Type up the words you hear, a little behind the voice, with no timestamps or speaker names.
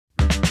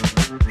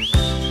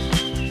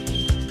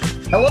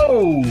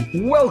Hello,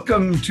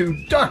 welcome to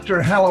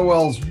Dr.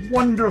 Hallowell's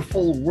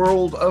Wonderful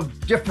World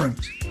of Different.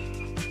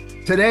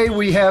 Today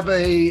we have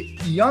a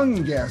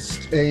young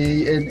guest,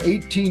 an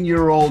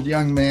 18-year-old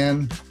young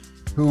man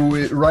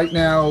who right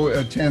now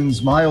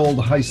attends my old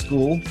high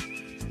school,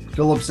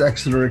 Phillips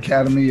Exeter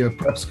Academy, a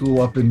prep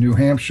school up in New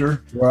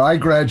Hampshire, where I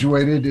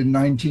graduated in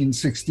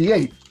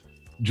 1968.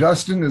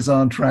 Justin is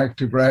on track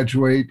to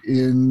graduate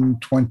in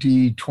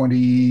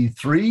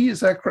 2023. Is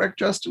that correct,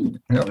 Justin?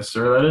 Yep. Yes,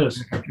 sir, that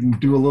is. I can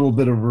do a little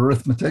bit of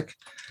arithmetic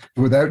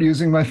without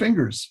using my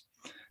fingers.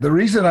 The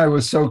reason I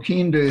was so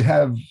keen to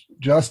have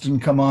Justin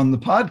come on the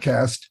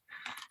podcast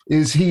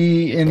is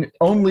he, in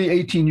only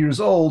 18 years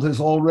old,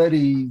 has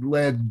already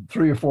led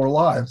 3 or 4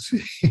 lives.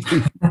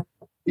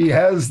 He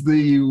has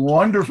the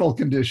wonderful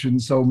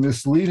condition, so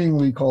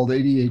misleadingly called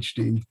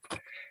ADHD.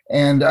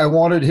 And I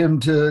wanted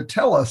him to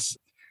tell us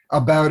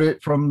about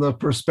it from the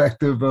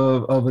perspective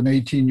of an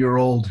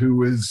 18-year-old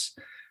who is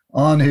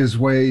on his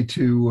way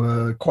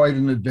to quite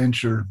an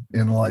adventure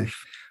in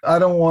life. I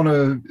don't want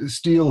to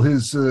steal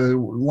his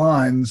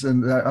lines,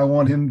 and I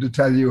want him to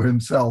tell you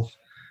himself.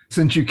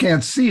 Since you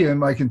can't see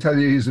him, I can tell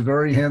you he's a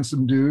very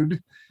handsome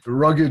dude,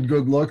 rugged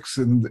good looks,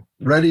 and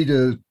ready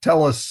to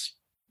tell us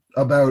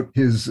about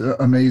his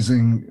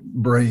amazing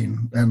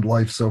brain and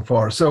life so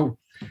far. So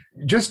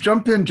just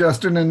jump in,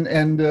 Justin,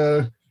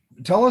 and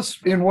tell us,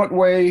 in what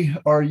way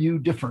are you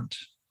different?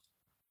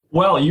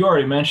 Well, you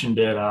already mentioned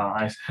it.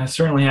 I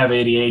certainly have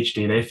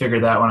ADHD. They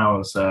figured that when I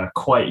was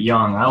quite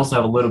young. I also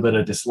have a little bit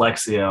of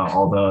dyslexia,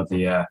 although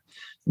the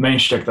main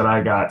shtick that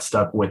I got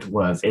stuck with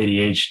was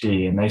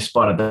ADHD, and they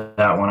spotted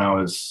that when I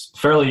was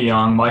fairly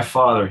young. My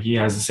father, he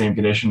has the same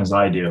condition as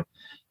I do.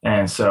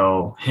 And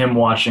so him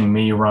watching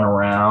me run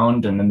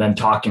around and then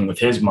talking with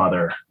his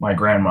mother, my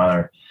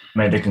grandmother,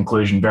 made the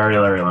conclusion very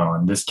early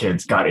on, this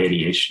kid's got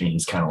ADHD,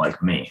 he's kind of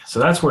like me. So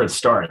that's where it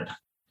started.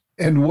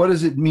 And what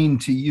does it mean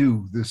to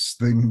you, this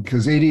thing?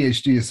 Because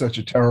ADHD is such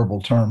a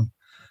terrible term.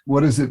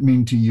 What does it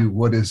mean to you?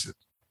 What is it?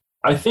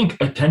 I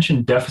think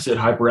attention deficit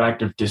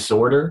hyperactive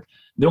disorder.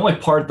 The only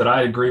part that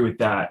I agree with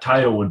that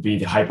title would be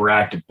the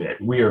hyperactive bit.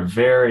 We are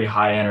very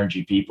high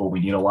energy people.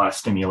 We need a lot of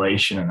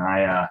stimulation, and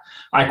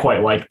I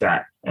quite like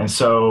that. And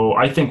so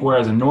I think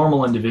whereas a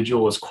normal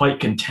individual is quite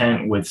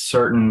content with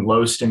certain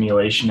low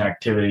stimulation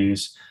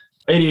activities,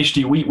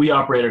 ADHD, we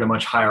operate at a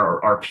much higher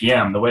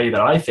RPM. The way that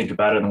I think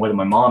about it and the way that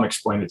my mom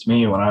explained it to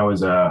me when I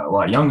was a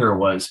lot younger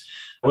was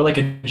we're like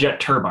a jet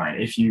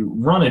turbine. If you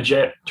run a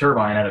jet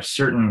turbine at a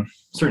certain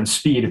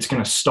speed, it's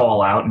going to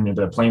stall out and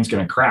the plane's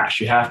going to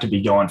crash. You have to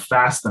be going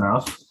fast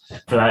enough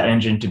for that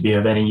engine to be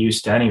of any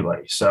use to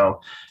anybody. So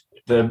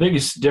the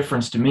biggest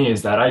difference to me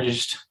is that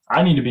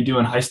I need to be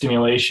doing high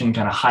stimulation,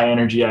 kind of high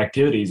energy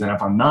activities. And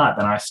if I'm not,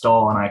 then I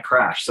stall and I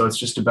crash. So it's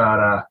just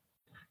about,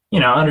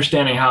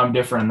 understanding how I'm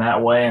different in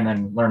that way and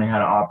then learning how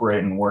to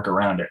operate and work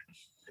around it.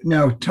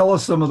 Now, tell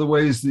us some of the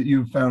ways that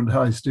you've found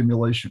high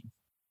stimulation.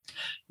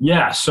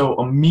 Yeah,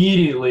 so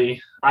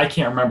immediately, I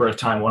can't remember a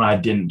time when I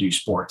didn't do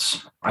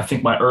sports. I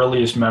think my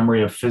earliest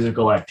memory of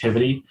physical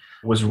activity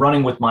was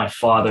running with my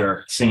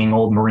father, singing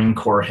old Marine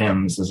Corps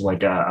hymns as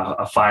like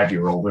a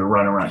 5-year-old. We were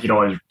running around. He'd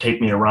always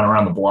take me to run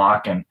around the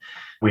block, and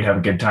we'd have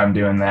a good time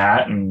doing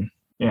that. And,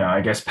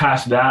 I guess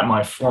past that,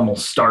 my formal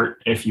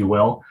start, if you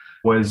will,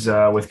 was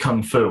with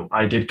Kung Fu.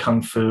 I did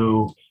Kung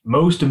Fu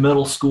most of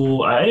middle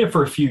school. I did it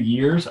for a few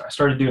years. I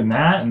started doing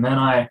that, and then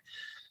I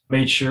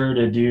made sure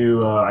to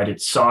do, I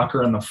did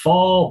soccer in the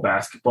fall,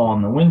 basketball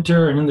in the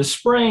winter, and in the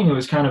spring, it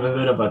was kind of a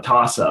bit of a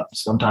toss-up.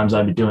 Sometimes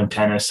I'd be doing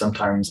tennis.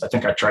 Sometimes I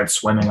think I tried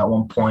swimming at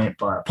one point.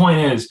 But the point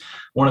is,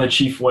 one of the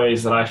chief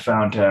ways that I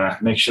found to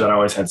make sure that I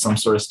always had some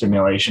sort of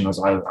stimulation was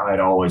I'd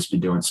always be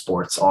doing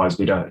sports, always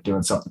be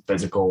doing something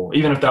physical,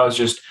 even if that was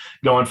just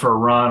going for a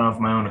run off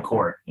my own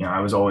accord. I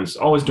was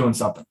always doing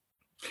something.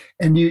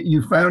 And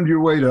you found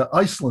your way to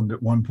Iceland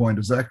at one point,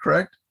 is that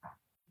correct?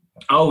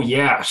 Oh,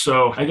 yeah.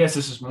 So I guess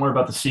this is more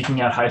about the seeking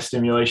out high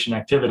stimulation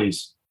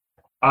activities.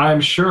 I'm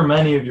sure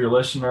many of your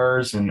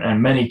listeners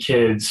and many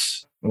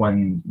kids,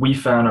 when we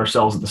found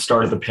ourselves at the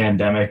start of the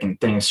pandemic and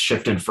things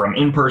shifted from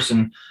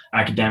in-person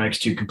academics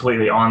to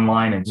completely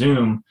online and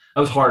Zoom,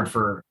 that was hard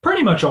for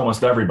pretty much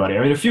almost everybody.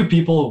 I mean, a few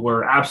people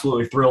were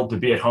absolutely thrilled to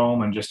be at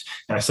home and just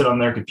sit on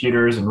their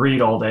computers and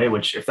read all day,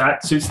 which if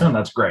that suits them,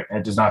 that's great.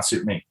 It does not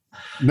suit me.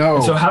 No.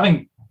 And so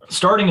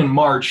starting in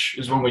March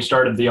is when we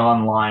started the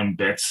online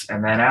bits.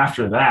 And then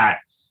after that,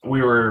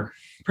 we were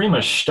pretty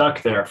much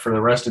stuck there for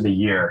the rest of the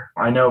year.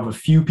 I know of a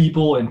few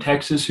people in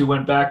Texas who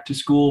went back to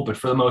school, but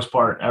for the most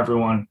part,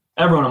 everyone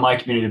in my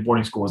community at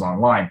boarding school was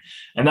online.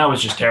 And that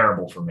was just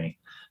terrible for me.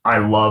 I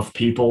love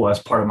people as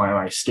part of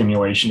my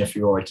stimulation, if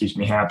you will. It keeps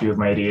me happy with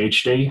my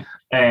ADHD.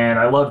 And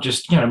I love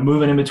just kind of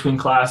moving in between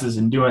classes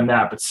and doing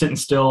that, but sitting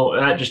still,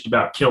 that just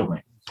about killed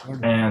me.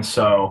 And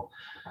so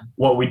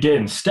what we did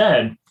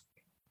instead,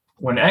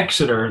 when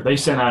Exeter, they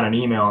sent out an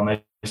email and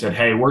they said,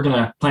 hey, we're going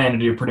to plan to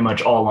do pretty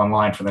much all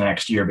online for the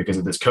next year because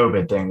of this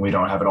COVID thing. We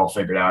don't have it all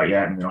figured out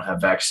yet, and we don't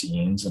have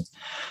vaccines. And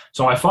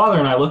so my father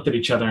and I looked at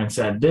each other and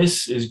said,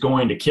 this is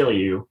going to kill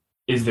you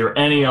is there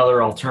any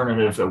other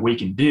alternative that we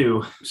can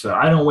do so that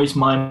I don't waste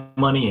my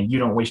money and you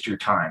don't waste your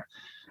time?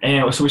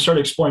 And so we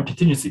started exploring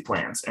contingency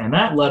plans. And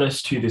that led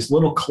us to this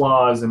little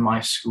clause in my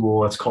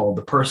school. It's called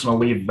the personal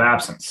leave of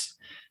absence.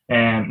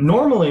 And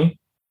normally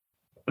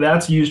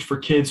that's used for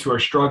kids who are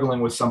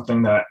struggling with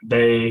something that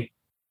they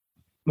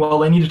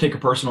need to take a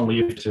personal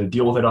leave to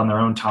deal with it on their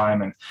own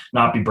time and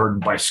not be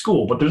burdened by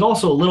school. But there's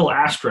also a little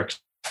asterisk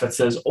that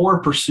says,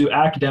 or pursue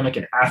academic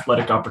and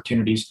athletic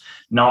opportunities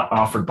not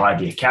offered by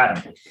the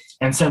academy.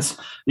 And since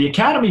the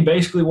academy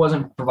basically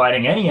wasn't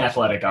providing any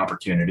athletic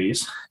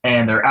opportunities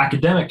and their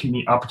academic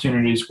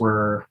opportunities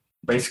were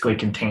basically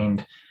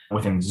contained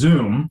within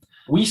Zoom,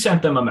 we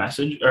sent them a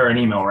message, or an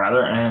email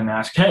rather, and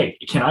asked, hey,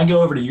 can I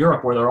go over to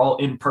Europe where they're all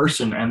in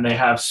person and they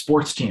have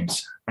sports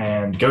teams,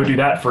 and go do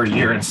that for a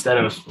year instead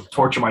of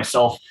torture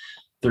myself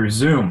through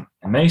Zoom?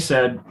 And they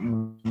said,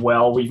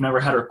 well, we've never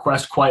had a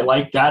request quite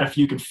like that. If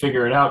you can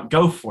figure it out,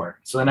 go for it.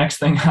 So the next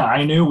thing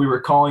I knew, we were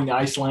calling the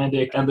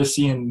Icelandic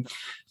embassy in,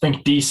 I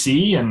think,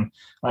 DC, and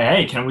like,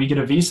 hey, can we get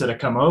a visa to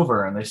come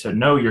over? And they said,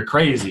 no, you're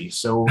crazy.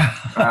 So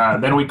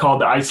then we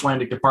called the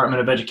Icelandic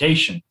Department of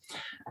Education,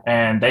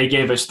 and they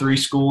gave us 3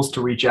 schools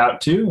to reach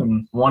out to,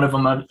 and one of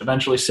them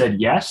eventually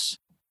said yes.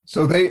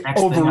 So they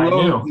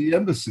overrode the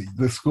embassy.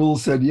 The school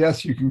said,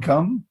 yes, you can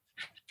come?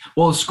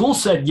 Well, the school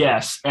said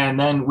yes, and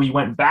then we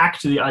went back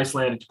to the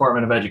Icelandic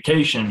Department of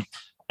Education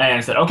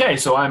and said, okay,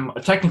 so I'm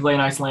technically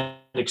an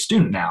Icelandic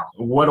student now.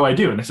 What do I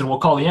do? And they said, we'll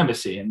call the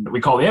embassy. And we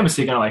called the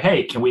embassy, kind of like,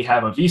 hey, can we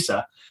have a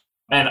visa?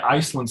 And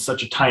Iceland's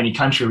such a tiny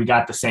country, we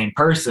got the same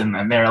person.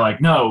 And they're like,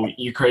 no,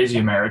 you crazy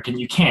American,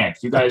 you can't.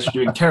 You guys are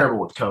doing terrible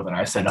with COVID.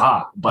 I said,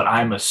 but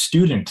I'm a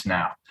student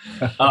now.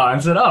 I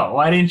said, oh,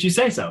 why didn't you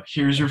say so?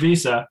 Here's your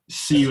visa.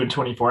 See you in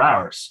 24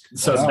 hours.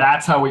 So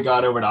that's how we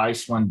got over to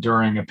Iceland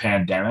during a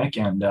pandemic.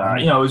 And,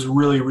 it was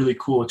really, really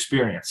cool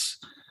experience.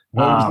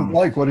 What was it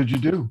like? What did you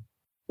do?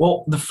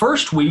 Well, the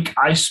first week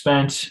I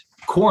spent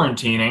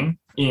quarantining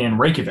in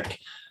Reykjavik.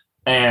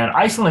 And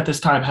Iceland at this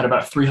time had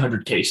about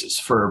 300 cases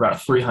for about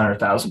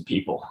 300,000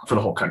 people, for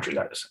the whole country,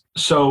 that is.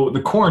 So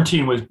the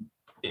quarantine was,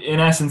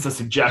 in essence, a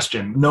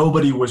suggestion.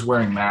 Nobody was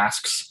wearing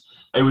masks.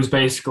 It was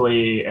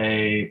basically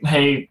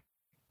hey,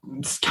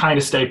 kind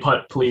of stay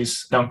put,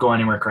 please. Don't go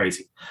anywhere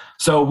crazy.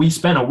 So we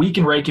spent a week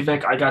in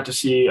Reykjavik. I got to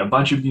see a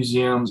bunch of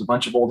museums, a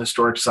bunch of old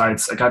historic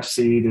sites. I got to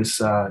see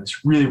this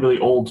really, really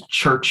old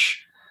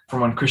church from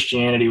when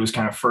Christianity was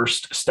kind of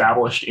first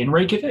established in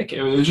Reykjavik.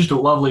 It was just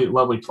a lovely,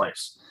 lovely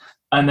place.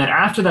 And then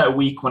after that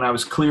week, when I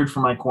was cleared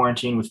from my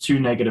quarantine with 2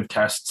 negative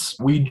tests,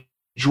 we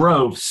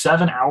drove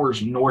 7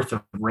 hours north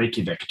of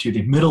Reykjavik to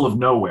the middle of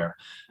nowhere.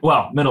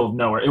 Well, middle of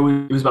nowhere. It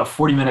was about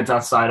 40 minutes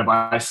outside of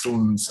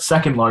Iceland's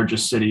second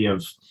largest city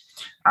of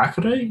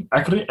Akureyri?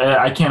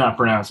 I cannot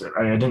pronounce it.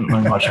 I didn't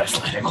learn much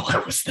Icelandic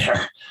while I was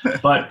there.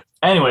 But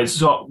anyways,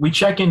 so we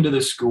check into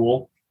this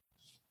school,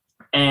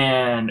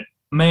 and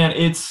man,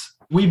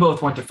 we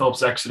both went to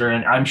Phillips Exeter,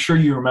 and I'm sure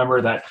you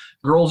remember that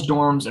girls'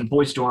 dorms and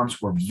boys'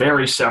 dorms were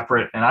very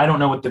separate. And I don't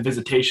know what the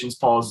visitations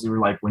policies were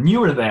like when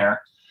you were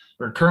there,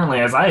 or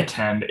currently as I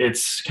attend.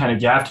 It's kind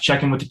of, you have to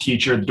check in with the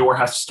teacher. The door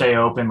has to stay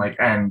open,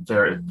 and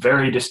they're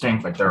very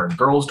distinct. Like, there are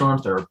girls'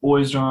 dorms, there are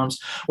boys' dorms.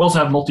 We also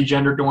have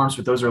multi-gender dorms,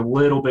 but those are a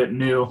little bit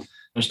new.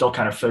 They're still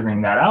kind of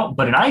figuring that out.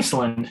 But in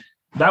Iceland,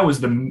 that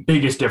was the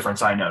biggest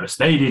difference I noticed.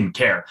 They didn't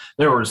care.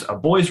 There was a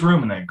boys'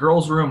 room, and then a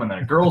girls' room, and then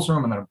a girls'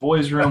 room, and then a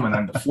boys' room, and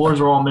then the floors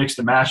were all mixed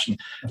and matched, and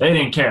they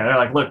didn't care. They're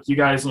like, look, you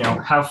guys,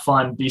 have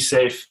fun, be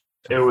safe.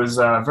 It was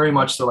very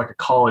much so like a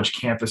college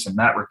campus in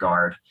that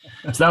regard.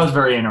 So that was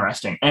very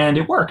interesting. And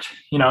it worked.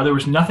 There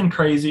was nothing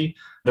crazy.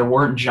 There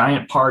weren't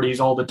giant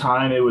parties all the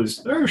time. It was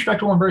very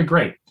respectable and very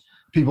great.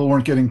 People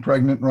weren't getting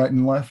pregnant right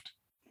and left?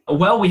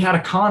 Well, we had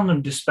a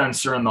condom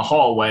dispenser in the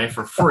hallway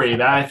for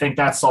free. I think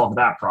that solved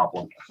that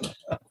problem.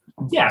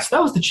 Yes,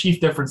 that was the chief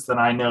difference that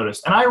I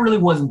noticed. And I really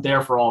wasn't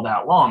there for all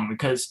that long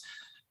because,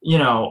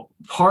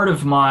 part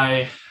of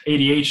my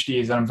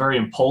ADHD is that I'm very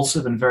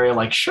impulsive and very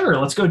like, sure,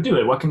 let's go do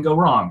it. What can go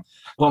wrong?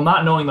 Well,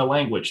 not knowing the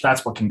language,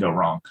 that's what can go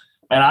wrong.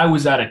 And I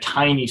was at a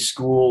tiny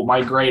school.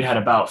 My grade had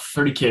about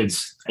 30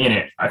 kids in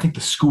it. I think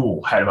the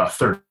school had about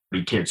 30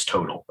 kids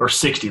total, or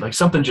 60, like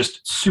something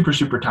just super,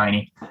 super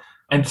tiny.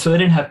 And so they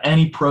didn't have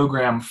any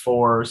program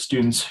for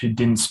students who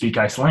didn't speak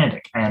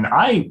Icelandic. And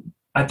I,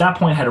 at that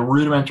point, had a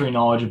rudimentary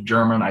knowledge of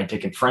German. I'd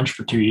taken French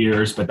for 2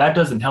 years, but that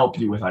doesn't help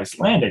you with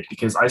Icelandic,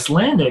 because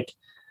Icelandic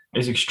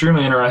is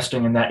extremely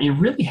interesting in that it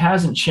really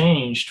hasn't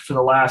changed for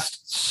the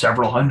last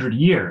several hundred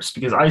years,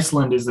 because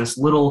Iceland is this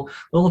little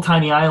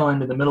tiny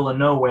island in the middle of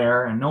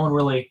nowhere, and no one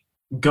really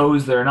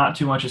goes there. Not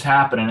too much is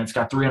happening. It's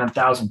got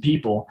 300,000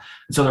 people.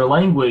 And so their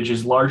language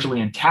is largely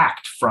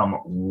intact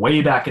from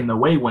way back in the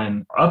way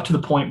when, up to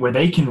the point where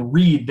they can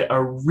read the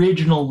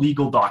original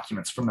legal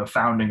documents from the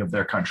founding of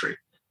their country.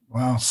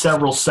 Wow.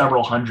 Several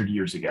hundred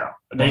years ago.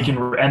 They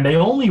can, and they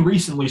only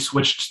recently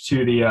switched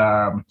to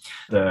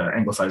the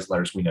anglicized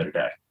letters we know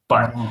today.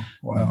 But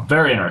wow.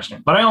 Very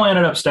interesting. But I only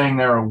ended up staying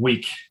there a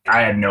week.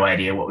 I had no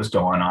idea what was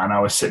going on.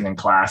 I was sitting in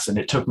class, and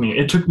it took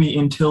me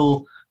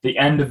until the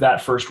end of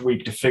that first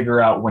week to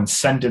figure out when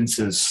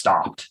sentences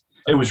stopped.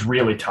 It was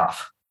really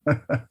tough.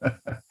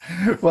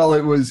 Well,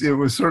 it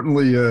was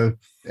certainly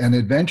an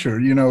adventure.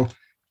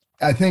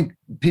 I think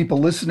people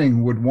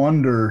listening would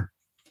wonder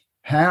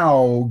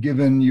how,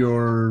 given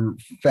your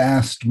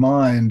fast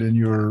mind and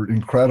your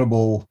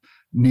incredible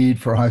need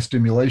for high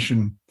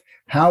stimulation,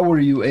 how were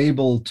you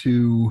able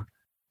to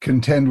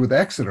contend with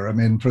Exeter? I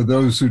mean, for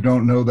those who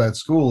don't know that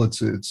school,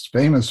 it's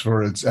famous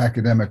for its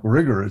academic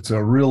rigor. It's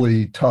a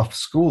really tough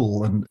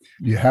school, and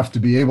you have to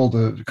be able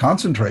to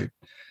concentrate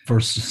for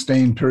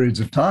sustained periods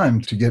of time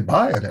to get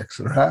by at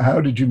Exeter.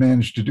 How did you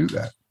manage to do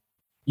that?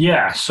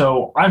 Yeah,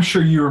 so I'm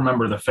sure you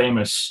remember the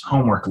famous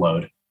homework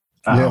load.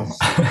 Yes.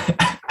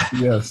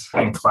 Yes.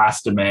 And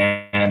class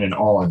demand and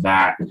all of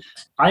that.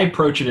 I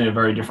approach it in a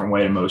very different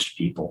way to most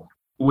people.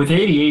 With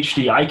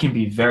ADHD, I can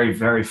be very,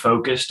 very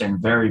focused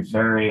and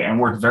and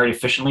work very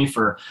efficiently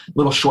for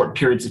little short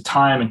periods of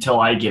time until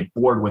I get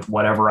bored with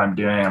whatever I'm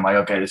doing. I'm like,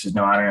 okay, I don't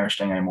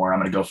understand anymore. I'm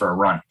going to go for a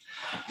run.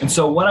 And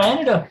so what I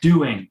ended up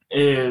doing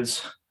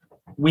is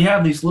we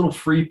have these little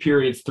free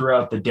periods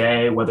throughout the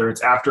day, whether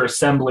it's after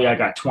assembly, I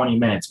got 20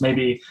 minutes.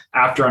 Maybe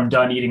after I'm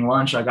done eating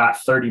lunch, I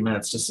got 30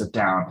 minutes to sit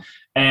down.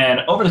 And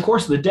over the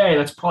course of the day,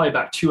 that's probably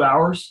about 2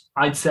 hours,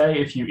 I'd say,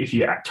 if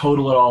you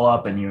total it all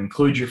up and you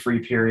include your free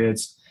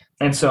periods.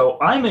 And so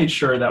I made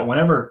sure that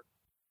whenever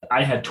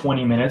I had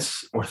 20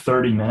 minutes or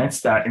 30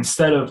 minutes, that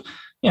instead of,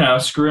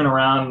 screwing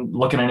around,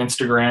 looking at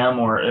Instagram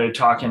or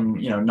talking,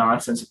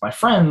 nonsense with my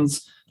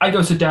friends, I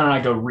go sit down and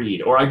I go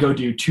read, or I go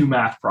do 2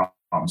 math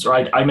problems, or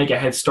I make a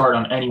head start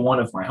on any one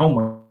of my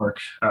homework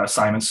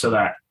assignments so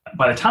that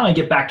by the time I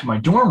get back to my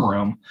dorm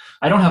room,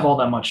 I don't have all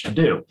that much to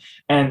do.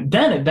 And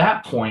then at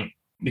that point,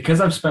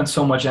 because I've spent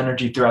so much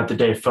energy throughout the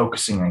day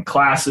focusing on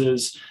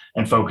classes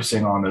and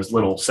focusing on those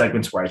little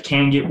segments where I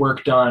can get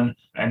work done.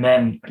 And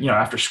then,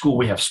 after school,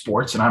 we have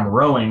sports and I'm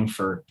rowing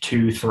for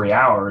 2-3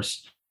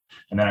 hours.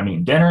 And then I'm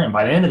eating dinner. And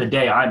by the end of the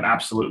day, I'm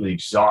absolutely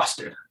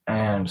exhausted.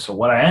 And so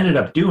what I ended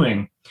up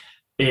doing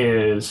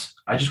is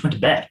I just went to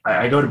bed.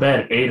 I go to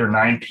bed at 8 or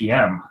 9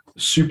 p.m.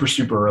 super,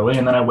 super early.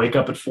 And then I wake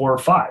up at 4 or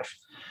 5.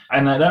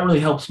 And that really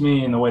helps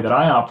me in the way that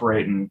I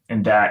operate,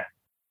 in that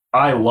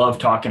I love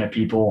talking to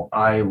people.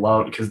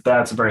 Because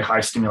that's a very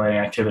high stimulating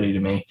activity to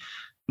me.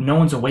 No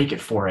one's awake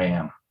at 4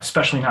 a.m.,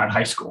 especially not in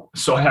high school.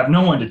 So I have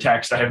no one to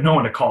text. I have no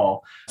one to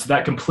call. So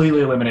that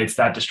completely eliminates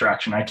that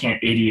distraction. I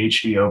can't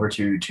ADHD over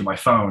to my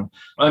phone.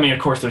 I mean, of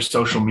course, there's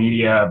social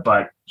media,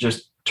 but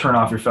just turn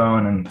off your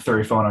phone and throw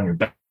your phone on your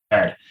bed.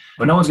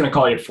 But no one's going to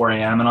call you at 4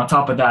 a.m. And on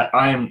top of that,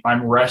 I'm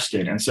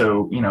rested. And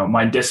so,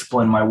 my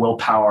discipline, my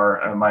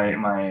willpower,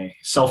 my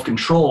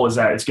self-control is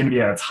that it's going to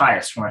be at its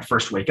highest when I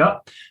first wake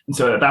up. And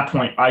so at that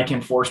point, I can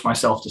force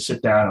myself to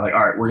sit down and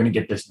all right, we're going to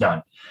get this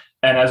done.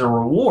 And as a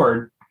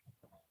reward,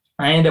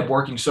 I end up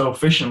working so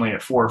efficiently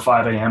at 4 or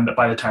 5 a.m. that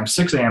by the time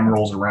 6 a.m.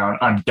 rolls around,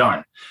 I'm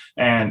done.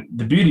 And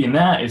the beauty in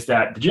that is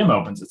that the gym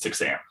opens at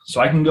 6 a.m.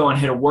 So I can go and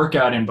hit a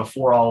workout in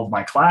before all of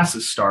my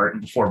classes start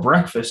and before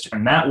breakfast.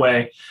 And that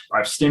way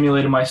I've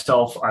stimulated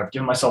myself. I've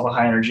given myself a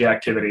high energy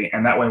activity.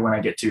 And that way, when I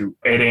get to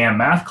 8 a.m.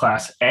 math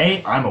class,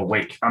 A, I'm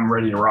awake. I'm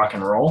ready to rock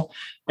and roll.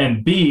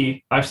 And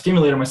B, I've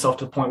stimulated myself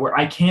to the point where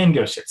I can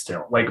go sit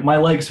still. Like my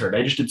legs hurt.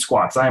 I just did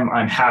squats.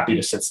 I'm happy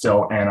to sit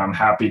still, and I'm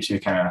happy to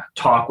kind of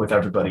talk with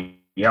everybody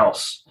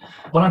else.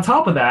 But on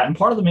top of that, and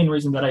part of the main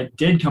reason that I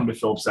did come to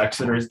Phillips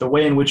Exeter is the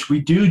way in which we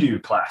do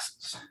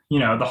classes.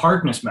 The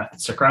Harkness method,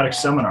 Socratic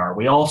seminar.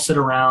 We all sit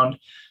around,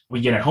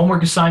 we get a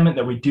homework assignment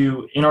that we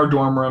do in our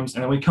dorm rooms,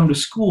 and then we come to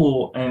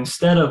school, and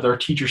instead of our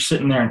teacher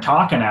sitting there and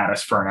talking at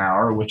us for an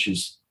hour, which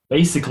is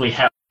basically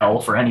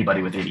hell for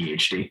anybody with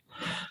ADHD,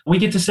 we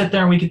get to sit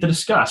there and we get to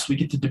discuss, we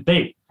get to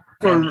debate.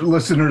 For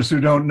listeners who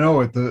don't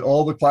know it,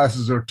 all the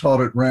classes are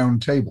taught at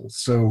round tables.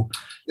 So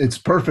it's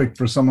perfect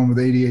for someone with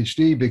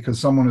ADHD because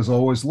someone is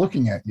always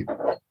looking at you.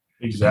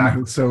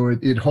 Exactly. So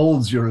it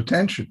holds your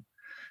attention.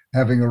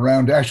 Having a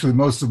round, actually,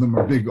 most of them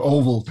are big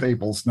oval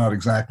tables, not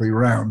exactly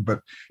round, but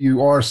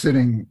you are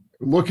sitting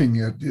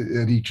looking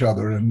at each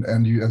other.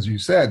 And you, as you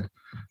said,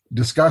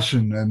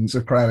 discussion and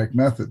Socratic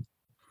method.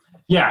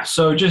 Yeah.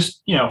 So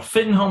just,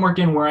 fitting homework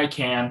in where I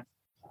can,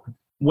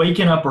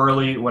 waking up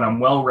early when I'm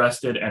well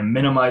rested and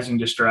minimizing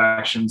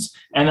distractions.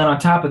 And then on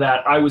top of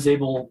that, I was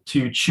able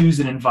to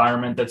choose an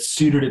environment that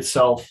suited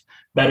itself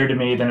better to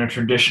me than a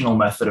traditional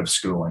method of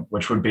schooling,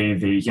 which would be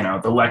the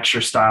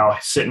lecture style,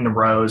 sit in the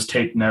rows,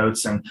 take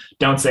notes, and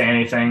don't say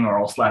anything or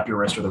I'll slap your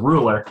wrist with a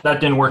ruler. That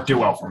didn't work too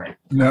well for me.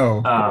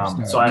 No.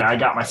 So I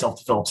got myself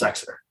to Phillips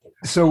Exeter.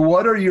 So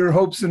what are your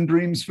hopes and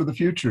dreams for the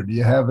future? Do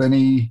you have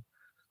any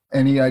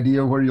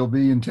idea where you'll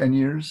be in 10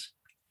 years?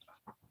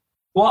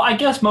 Well, I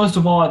guess most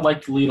of all, I'd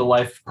like to lead a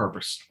life of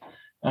purpose.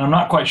 And I'm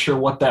not quite sure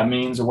what that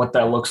means or what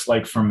that looks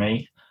like for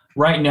me.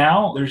 Right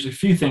now, there's a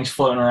few things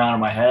floating around in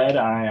my head.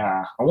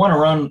 I want to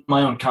run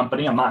my own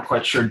company. I'm not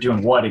quite sure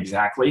doing what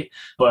exactly,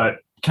 but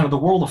kind of the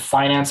world of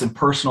finance and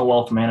personal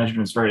wealth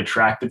management is very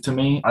attractive to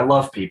me. I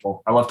love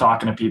people. I love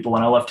talking to people,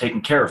 and I love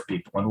taking care of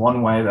people. And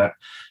one way that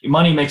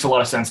money makes a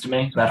lot of sense to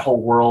me, that whole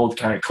world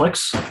kind of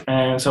clicks.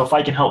 And so if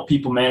I can help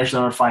people manage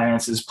their own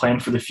finances, plan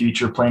for the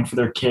future, plan for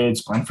their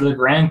kids, plan for their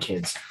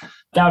grandkids,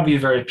 that would be a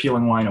very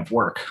appealing line of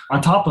work.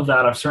 On top of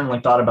that, I've certainly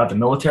thought about the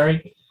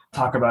military,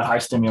 talk about high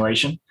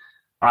stimulation.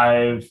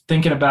 I'm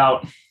thinking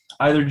about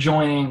either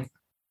joining,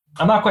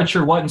 I'm not quite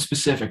sure what in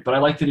specific, but I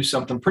like to do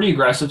something pretty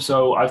aggressive.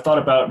 So I've thought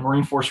about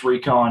Marine Force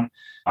Recon.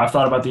 I've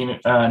thought about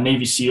the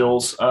Navy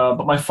SEALs.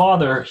 But my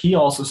father, he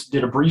also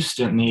did a brief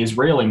stint in the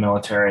Israeli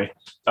military.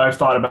 I've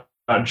thought about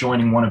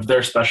joining one of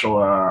their special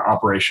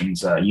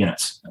operations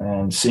units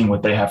and seeing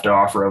what they have to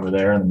offer over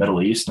there in the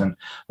Middle East and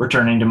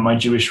returning to my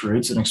Jewish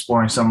roots and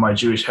exploring some of my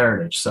Jewish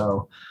heritage.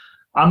 So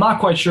I'm not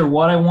quite sure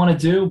what I want to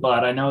do,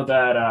 but I know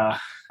that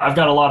I've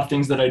got a lot of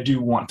things that I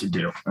do want to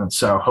do. And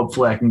so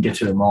hopefully I can get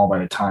to them all by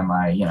the time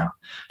I,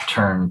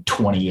 turn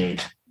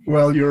 28.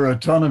 Well, you're a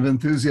ton of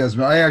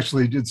enthusiasm. I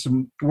actually did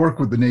some work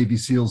with the Navy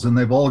SEALs, and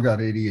they've all got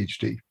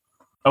ADHD.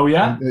 Oh,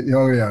 yeah?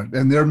 Oh, yeah.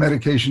 And their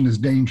medication is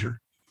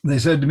danger. They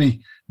said to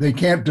me, they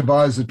can't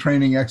devise a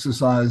training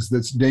exercise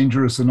that's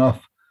dangerous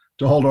enough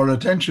to hold our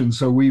attention.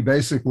 So we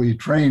basically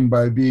train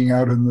by being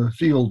out in the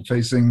field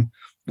facing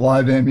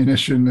live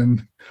ammunition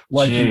and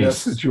life and death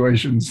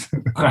situations.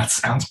 That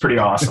sounds pretty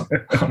awesome.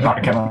 I'm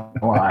not going to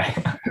lie.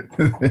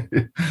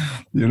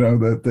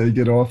 That they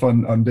get off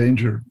on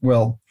danger.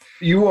 Well,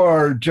 you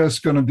are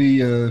just going to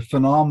be a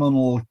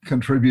phenomenal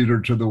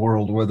contributor to the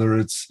world, whether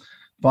it's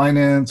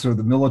finance or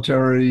the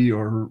military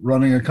or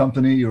running a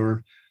company,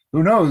 or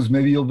who knows,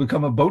 maybe you'll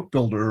become a boat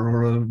builder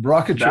or a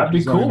rocket ship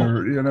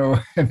designer, cool.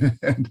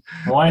 And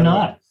why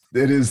not?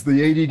 It is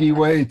the ADD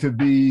way to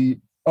be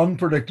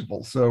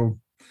unpredictable. So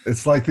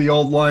it's like the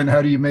old line,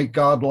 how do you make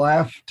God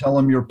laugh? Tell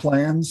him your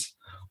plans.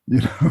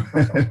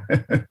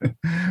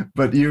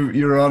 But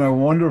you're on a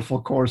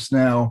wonderful course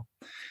now.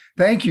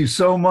 Thank you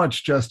so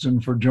much,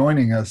 Justin, for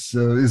joining us.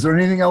 Is there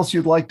anything else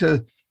you'd like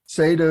to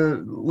say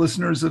to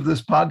listeners of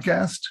this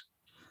podcast?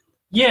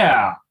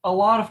 Yeah, a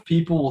lot of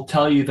people will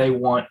tell you they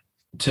want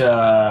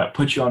to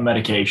put you on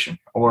medication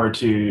or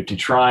to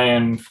try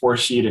and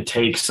force you to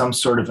take some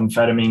sort of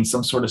amphetamine,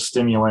 some sort of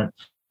stimulant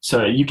so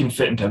that you can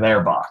fit into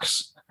their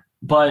box.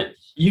 But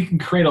you can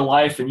create a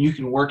life and you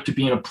can work to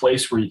be in a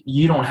place where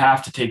you don't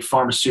have to take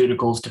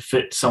pharmaceuticals to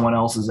fit someone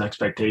else's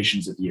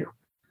expectations of you.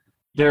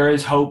 There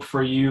is hope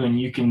for you, and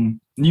you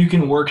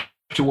can work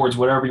towards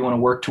whatever you want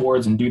to work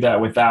towards and do that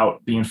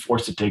without being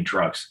forced to take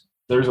drugs.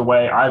 There's a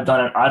way. I've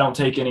done it. I don't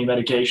take any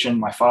medication.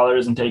 My father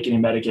doesn't take any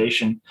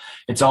medication.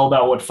 It's all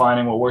about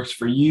finding what works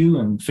for you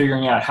and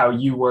figuring out how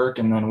you work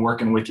and then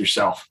working with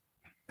yourself.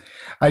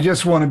 I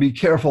just want to be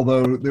careful,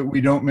 though, that we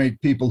don't make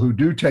people who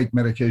do take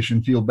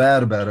medication feel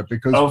bad about it,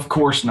 because of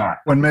course not.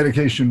 When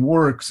medication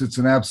works, it's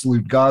an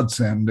absolute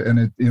godsend,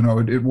 and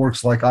it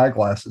works like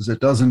eyeglasses.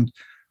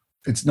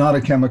 It's not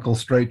a chemical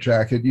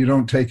straitjacket. You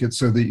don't take it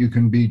so that you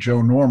can be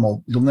Joe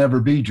Normal. You'll never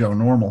be Joe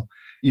Normal.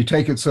 You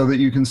take it so that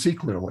you can see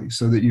clearly,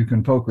 so that you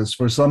can focus.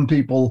 For some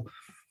people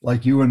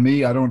like you and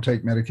me, I don't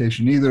take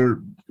medication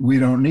either. We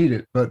don't need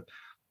it, but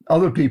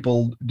other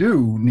people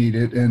do need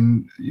it.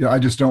 And I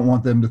just don't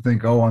want them to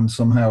think, oh, I'm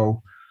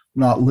somehow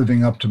not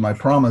living up to my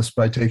promise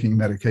by taking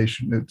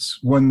medication. It's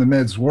when the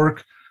meds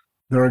work,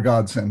 they're a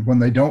godsend. When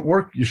they don't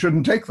work, you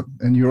shouldn't take them.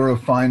 And you're a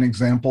fine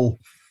example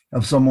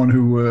of someone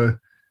who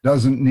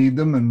doesn't need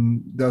them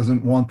and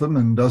doesn't want them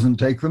and doesn't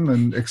take them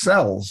and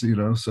excels,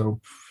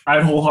 so. I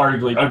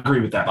wholeheartedly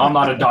agree with that. I'm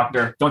not a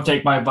doctor. Don't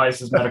take my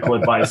advice as medical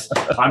advice.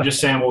 I'm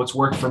just saying what's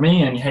worked for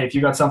me. And hey, if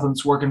you got something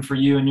that's working for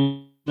you and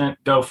you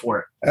go for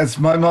it. That's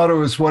my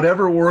motto, is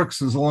whatever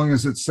works as long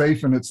as it's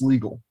safe and it's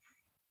legal.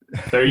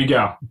 There you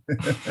go.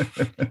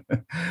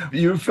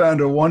 You've found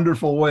a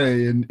wonderful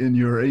way in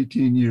your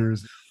 18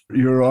 years.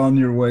 You're on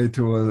your way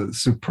to a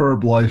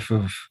superb life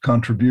of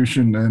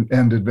contribution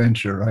and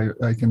adventure.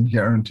 I can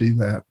guarantee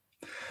that.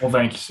 Well,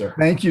 thank you, sir.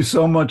 Thank you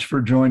so much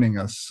for joining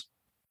us.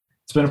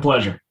 It's been a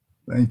pleasure.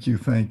 Thank you.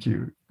 Thank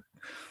you.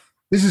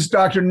 This is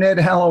Dr. Ned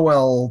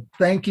Hallowell,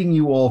 thanking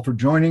you all for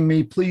joining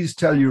me. Please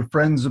tell your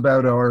friends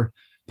about our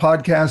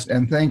podcast,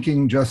 and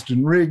thanking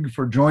Justin Rigg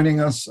for joining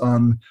us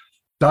on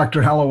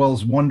Dr.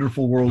 Hallowell's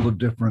Wonderful World of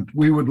Different.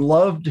 We would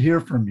love to hear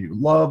from you.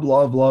 Love,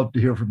 love, love to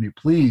hear from you.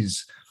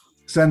 Please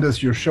send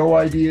us your show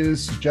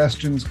ideas,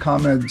 suggestions,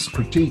 comments,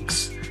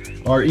 critiques.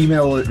 Our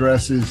email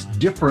address is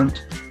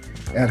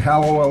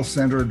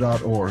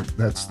different@hallowellcenter.org.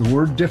 That's the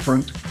word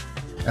different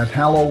at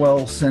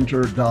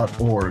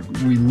hallowellcenter.org.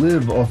 We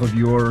live off of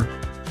your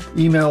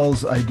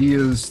emails,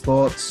 ideas,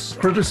 thoughts,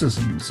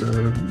 criticisms,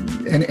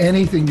 and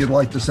anything you'd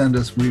like to send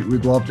us.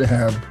 We'd love to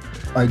have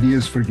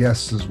ideas for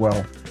guests as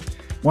well.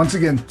 Once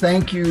again,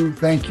 thank you,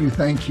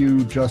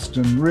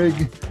 Justin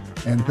Rigg,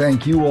 and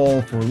thank you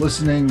all for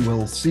listening.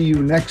 We'll see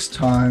you next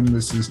time.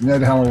 This is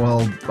Ned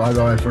Hallowell.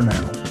 Bye-bye for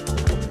now.